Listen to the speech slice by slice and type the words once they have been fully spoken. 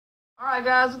Alright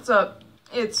guys, what's up?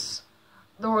 It's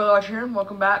the Warlord Watcher here,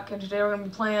 welcome back, and today we're going to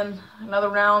be playing another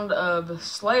round of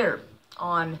Slayer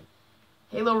on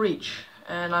Halo Reach.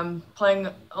 And I'm playing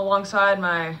alongside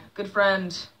my good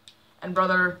friend and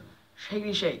brother,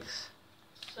 Shakety Shakes.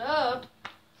 What's up?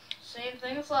 Same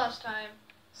thing as last time.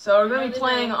 So we're going to be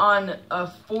playing on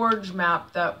a Forge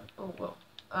map that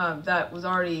that was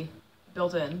already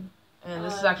built in. And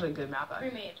this is actually a good map.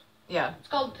 Pre-made. Yeah. It's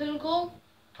called Pinnacle.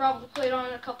 Probably played on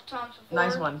it a couple times before.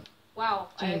 Nice one. Wow.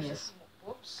 Genius.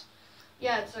 Whoops.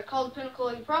 Yeah, it's called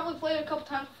Pinnacle. You probably played it a couple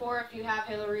times before if you have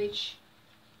Halo Reach.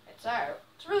 It's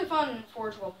really fun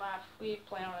Forge World map. We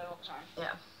play on it all the time.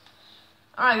 Yeah.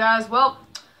 Alright guys, well,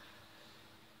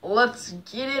 let's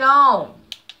get it on.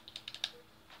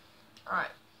 Alright.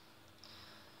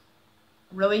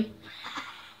 Really?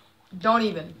 Don't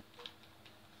even.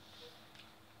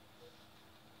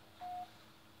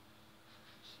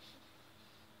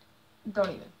 Don't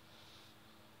even.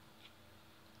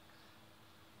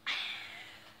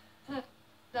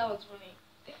 That was funny.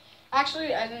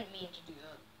 Actually, I didn't mean to do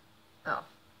that.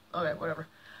 Oh. Okay, whatever.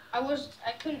 I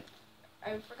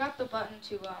forgot the button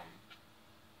to,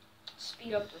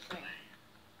 speed up the thing.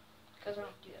 Because I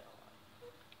don't do that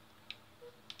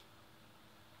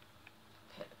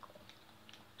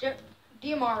a lot. Pinnacle.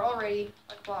 DMR already,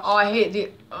 like a boss. Oh, I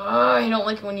hate I don't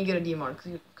like it when you get a DMR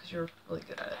because you're really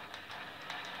good at it.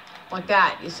 Like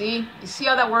that, you see? You see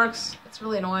how that works? It's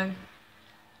really annoying.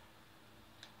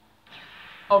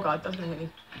 Oh god, that's gonna hit me.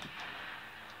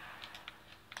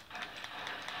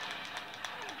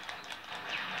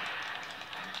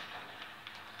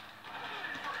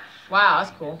 Wow,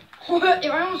 that's cool.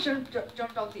 If I almost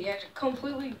jumped off the edge, it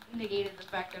completely negated the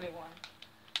fact that I won.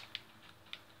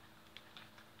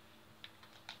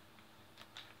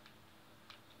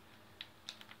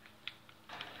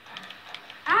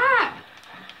 Ah!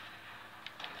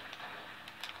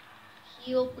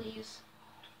 Heal, please.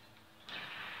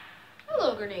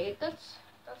 Hello, grenade. That's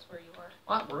where you are.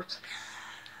 Well, that works.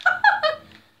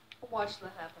 Watch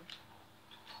that happen.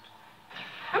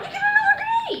 How'd you get another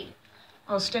grenade?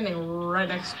 I was standing right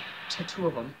next to two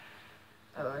of them.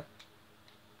 By the way.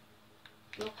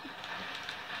 It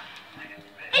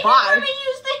Bye. didn't let me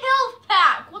use the health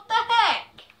pack. What the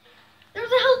heck? There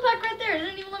was a health pack right there. It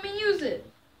didn't even let me use it.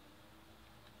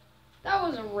 That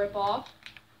was a ripoff.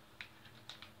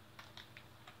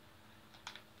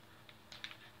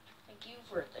 Thank you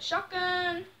for the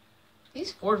shotgun.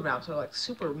 These Forge maps are like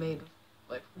super made,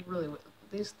 like really.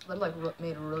 They're like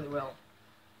made really well.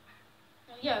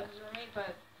 Well, yeah, because they were made by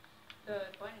the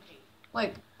Bungie.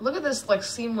 Like, look at this like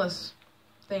seamless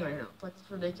thing right here. Like,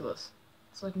 it's ridiculous.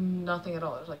 It's like nothing at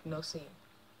all. There's like no seam.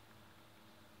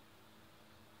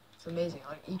 It's amazing.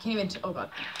 Like, you can't even. Oh god.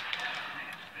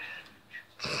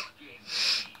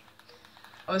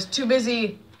 I was too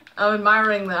busy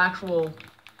admiring the actual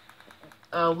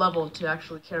level to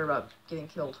actually care about getting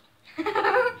killed.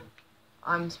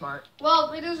 I'm smart.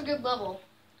 Well, it is a good level.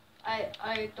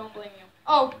 I don't blame you.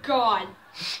 Oh god.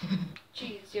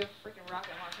 Jeez, you have a freaking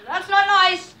rocket launcher. That's not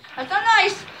nice. That's not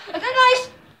nice. That's not nice.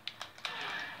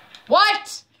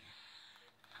 What?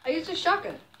 I used a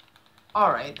shotgun.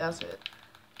 Alright, that's it.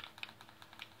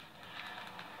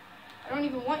 I don't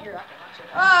even want your rocket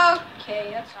launcher.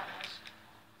 Okay, that's not nice.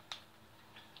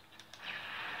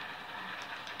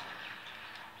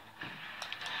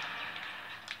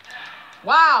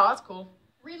 Wow, that's cool.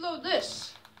 Reload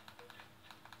this.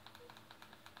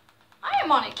 I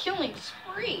am on a killing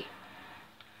spree.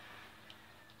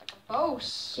 Like a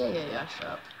boss. Yeah, shut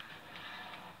up.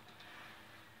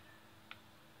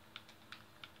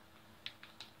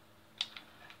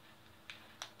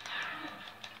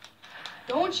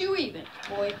 Don't you even,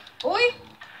 boy. Boy?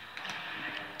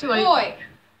 Too late. Boy.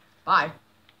 Bye.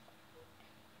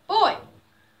 Boy.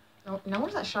 No, now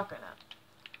where's that shotgun at?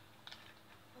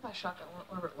 Where's that shotgun?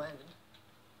 Wherever it landed.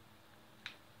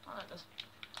 Oh, that does.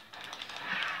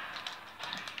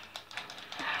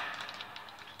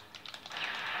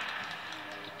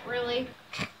 Really?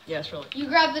 Yes, really. You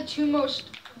grabbed two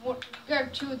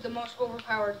of the most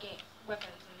overpowered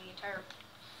weapons in the entire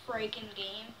freaking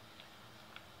game.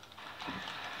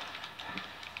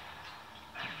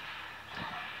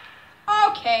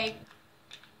 Okay.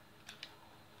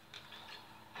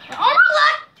 Armor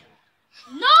lock!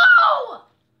 No!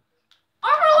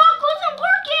 Armor lock wasn't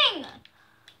working!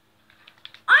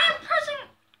 I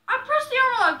pressed the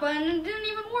armor lock button and it didn't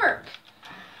even work.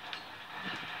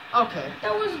 Okay.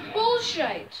 That was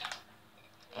bullshit.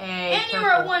 Hey, And you were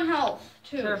at 1 health,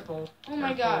 too. Careful. Oh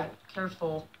my god.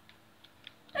 Careful.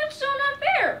 That's so not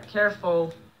fair.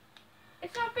 Careful.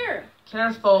 It's not fair.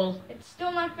 Careful. It's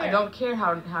still not fair. I don't care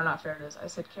how not fair it is. I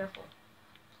said careful.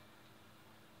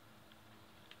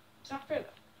 It's not fair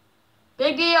though.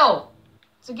 Big deal.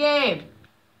 It's a game.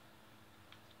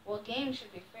 Well, games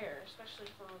should be fair, especially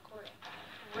for recording.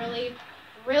 Really?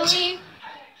 Really?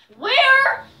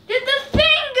 Where did the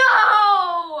thing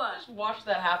go? Just watch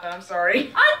that happen. I'm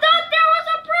sorry. I thought there was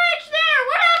a bridge there.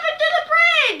 What happened to the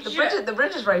bridge? The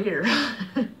bridge is right here.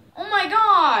 Oh my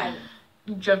god.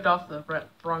 You jumped off the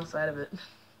wrong side of it.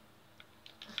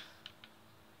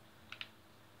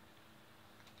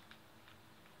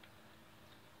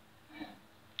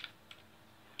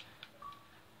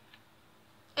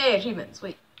 Hey, achievement,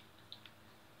 sweet.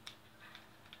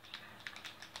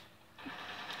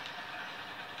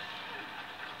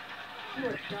 You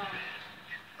are dumb.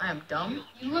 I am dumb.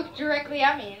 You looked directly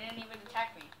at me and didn't even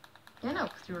attack me. Yeah, no,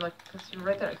 because you were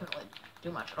right there. I couldn't like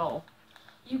do much at all.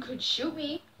 You could shoot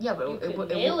me. Yeah, but You it could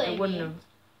wouldn't melee have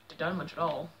done much at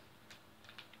all.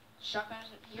 Shotgun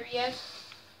isn't here yet.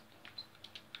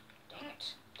 Dang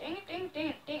it. Dang it, dang it, dang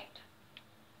it, dang it.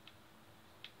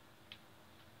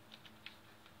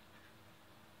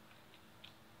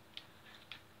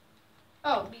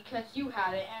 Oh, because you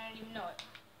had it and I didn't even know it.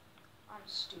 I'm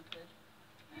stupid.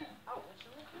 Oh, what you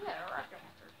look at? A rocket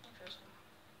launcher. Interesting.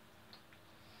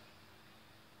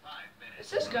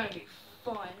 This is gonna be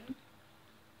fun.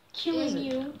 Killing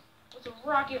you with a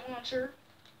rocket launcher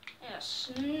and a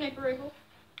sniper rifle.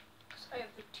 Because I have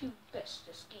the two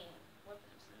bestest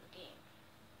weapons in the game.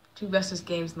 Two bestest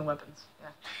games and the weapons.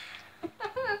 Yeah.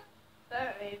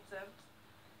 That made sense.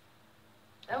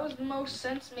 That was the most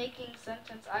sense-making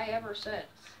sentence I ever said.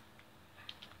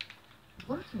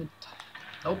 What are you talking?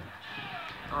 Oh.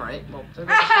 All right. Well.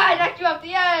 I knocked you off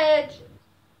the edge.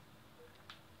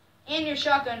 And your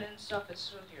shotgun and stuff is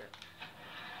still here.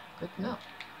 Good to know.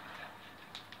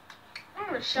 I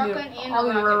have a shotgun and a I'll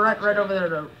be rocket right over there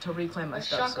to reclaim my a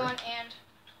stuff. shotgun and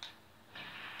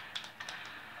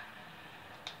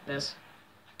This.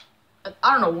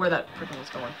 I don't know where that freaking was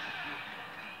going.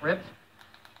 Rip.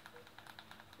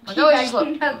 Like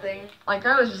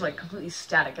I was just like completely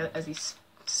static as he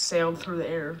sailed through the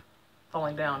air,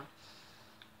 falling down.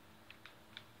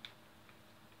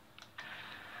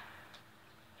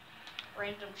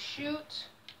 Random shoot.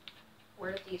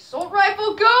 Where did the assault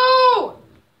rifle go?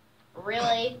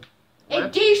 Really? What?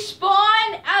 It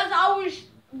despawned as I was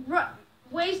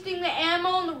wasting the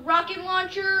ammo in the rocket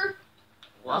launcher.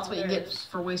 Well, that's what you there it get is.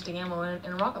 for wasting ammo in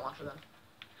a rocket launcher. Then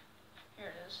Here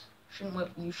it is.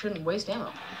 you shouldn't waste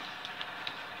ammo.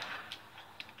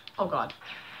 Oh God.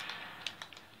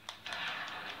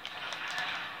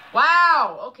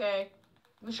 Wow. Okay.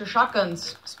 Mr.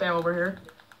 Shotguns spam over here.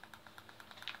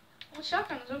 Well,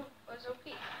 shotgun is OP.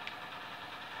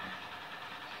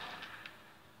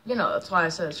 You know, that's why I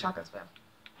said it's shotgun spam.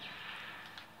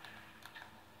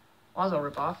 Also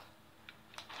rip off.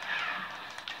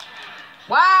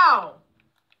 Wow!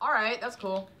 Alright, that's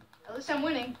cool. At least I'm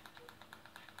winning.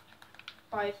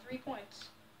 By 3 points.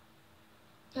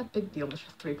 Yeah, big deal, Mr.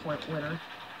 3-point winner.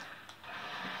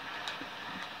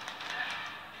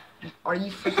 Are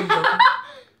you freaking joking?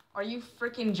 Are you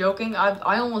freaking joking?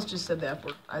 I almost just said the F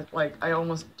word. I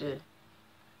almost did.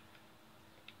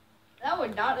 That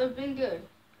would not have been good.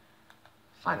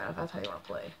 Fine, if that's how you want to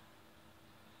play.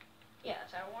 Yeah,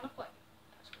 that's how I want to play.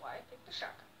 That's why I picked the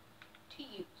shotgun. To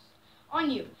use. On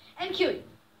you. And kill you.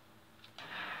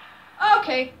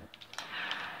 Okay.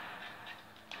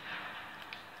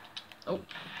 Oh.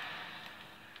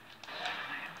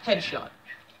 Headshot.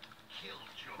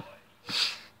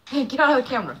 Hey, get out of the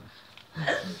camera.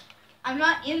 I'm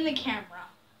not in the camera.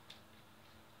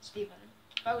 Steven.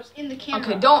 If I was in the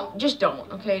camera... Okay, just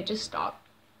don't. Okay, just stop.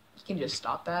 You can just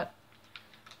stop that.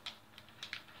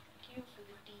 Thank you for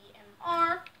the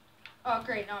DMR. Oh,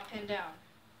 great. Now I'm pinned down.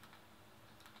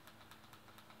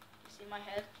 You see my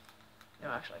head? No,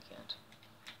 actually, I can't.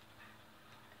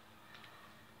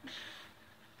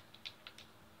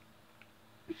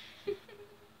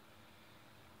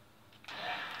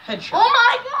 Headshot. Oh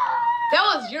my god! That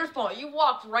was your fault. You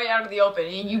walked right out of the open,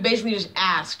 and you basically just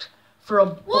asked for a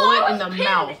bullet in the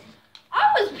mouth.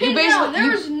 I was pinned down.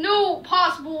 There was no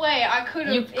possible way I could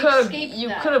have escaped You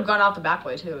that. could have gone out the back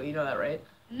way too. You know that, right?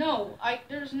 No,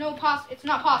 it's not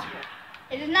possible.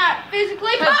 It is not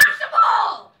physically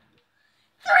possible!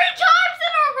 3 times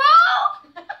in a row?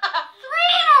 3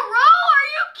 in a row? Are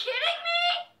you kidding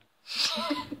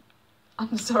me?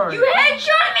 I'm sorry. You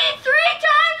headshot me 3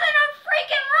 times in a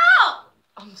freaking row!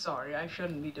 I'm sorry. I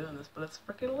shouldn't be doing this, but it's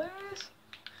freaking hilarious.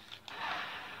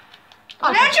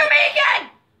 Headshot me again!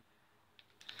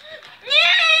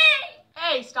 Yay!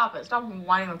 Hey, stop it. Stop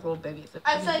whining like little babies.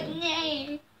 I said,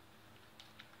 nay.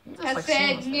 Just, I like,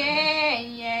 said, seamless there.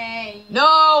 yay.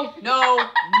 No, no,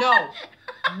 no,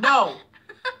 no,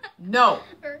 no, no,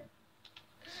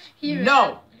 He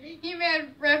made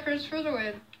reference for the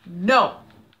win. no.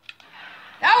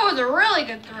 That was a really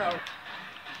good throw.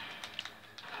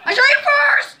 I saw you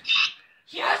first!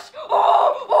 Yes!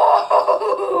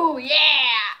 Oh,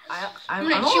 yeah! I'm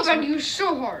gonna shoot at you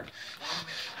so hard.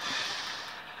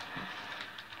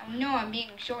 I know I'm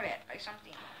being shot at by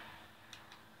something.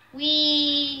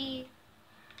 It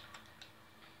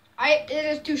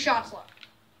is 2 shots left.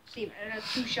 Steven, it is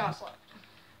 2 shots left.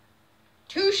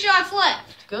 2 shots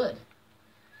left. Good.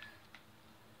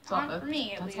 Not for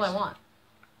me, at That's least. what I want.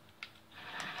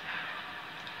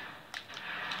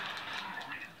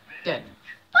 Dead.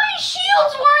 My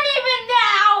shields weren't even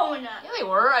down! Yeah, they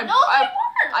were. No, they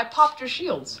weren't! I popped your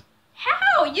shields.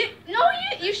 How? You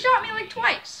shot me like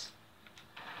twice.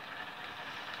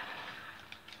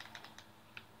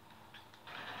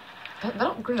 That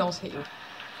don't green almost hit you.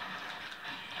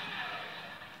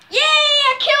 Yay!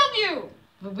 I killed you!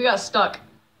 We got stuck. It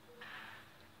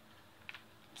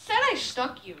said I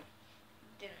stuck you.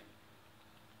 Didn't.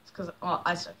 It's because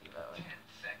I stuck you that way.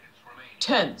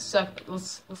 10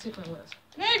 seconds. Let's see if I can win this.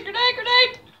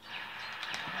 Grenade!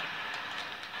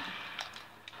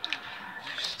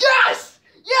 Yes!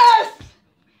 Yes!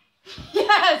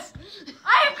 Yes!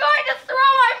 I am going to throw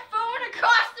my phone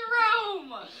across the room!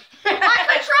 My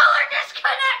controller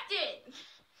disconnected!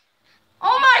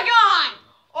 Oh my god!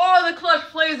 Oh, the clutch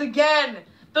plays again!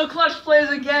 The clutch plays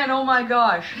again, oh my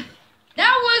gosh.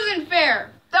 That wasn't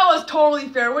fair. That was totally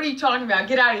fair. What are you talking about?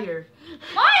 Get out of here.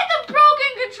 Why is the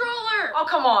broken controller? Oh,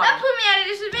 come on. That put me at a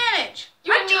disadvantage.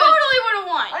 You I didn't totally would have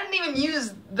won. I didn't even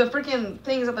use the freaking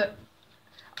things at the...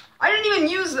 I didn't even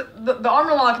use the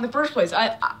armor lock in the first place.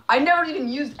 I never even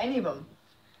used any of them.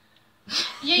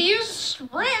 You used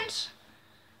sprint.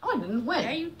 Oh, I didn't win.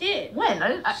 Yeah, you did. When? I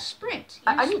didn't... Sprint.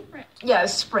 I You didn't... sprint. Yeah,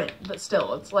 it's sprint, but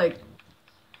still, it's like...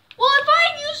 Well, if I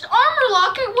had used armor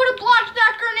lock, I would have blocked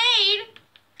that grenade.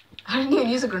 I didn't even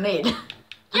use a grenade.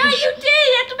 Yeah, you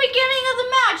did at the beginning of the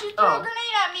match. You threw Oh. a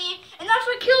grenade at me, and that's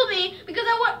what killed me because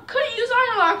I couldn't use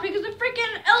armor lock because the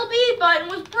freaking LB button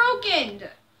was broken.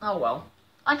 Oh, well.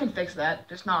 I can fix that,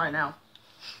 just not right now.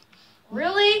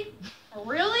 Really?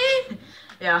 Really?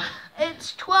 Yeah.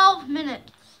 It's 12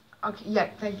 minutes. Okay, yeah,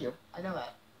 thank you. I know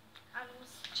that.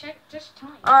 Check this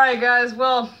time. Alright, guys,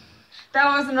 well, that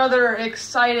was another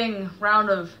exciting round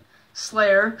of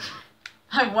Slayer.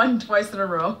 I won twice in a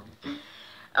row.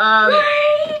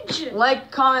 Rage!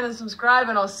 Like, comment, and subscribe,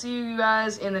 and I'll see you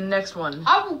guys in the next one.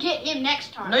 I will get him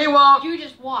next time. No, you won't. You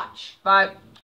just watch. Bye.